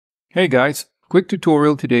Hey guys, quick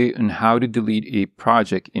tutorial today on how to delete a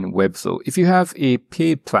project in Webflow. If you have a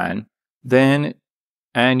paid plan,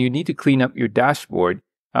 and you need to clean up your dashboard,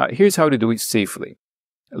 here's how to do it safely.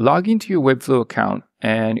 Log into your Webflow account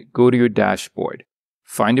and go to your dashboard.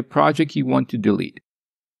 Find the project you want to delete.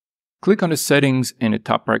 Click on the settings in the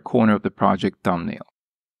top right corner of the project thumbnail.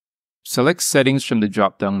 Select settings from the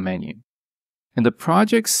drop-down menu. In the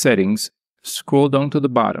project settings, scroll down to the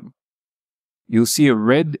bottom. You'll see a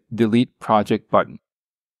red Delete Project button.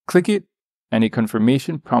 Click it and a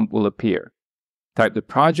confirmation prompt will appear. Type the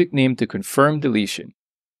project name to confirm deletion.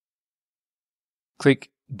 Click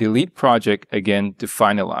Delete Project again to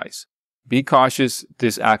finalize. Be cautious,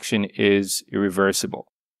 this action is irreversible.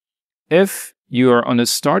 If you are on a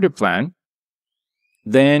starter plan,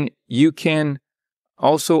 then you can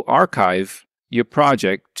also archive your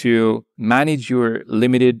project to manage your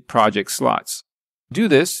limited project slots. To do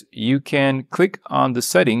this, you can click on the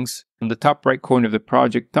settings in the top right corner of the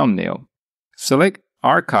project thumbnail. Select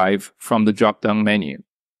Archive from the drop-down menu,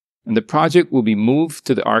 and the project will be moved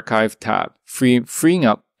to the Archive tab, freeing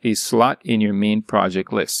up a slot in your main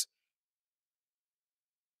project list.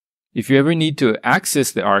 If you ever need to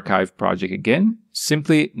access the Archive project again,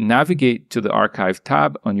 simply navigate to the Archive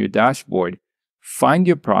tab on your dashboard, find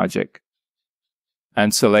your project,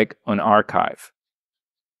 and select on Archive.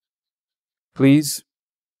 Please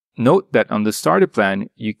note that on the starter plan,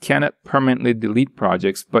 you cannot permanently delete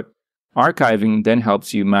projects, but archiving then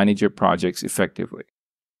helps you manage your projects effectively.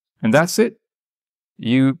 And that's it.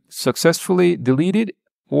 You successfully deleted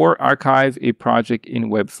or archive a project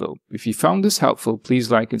in Webflow. If you found this helpful,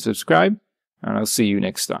 please like and subscribe, and I'll see you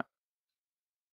next time.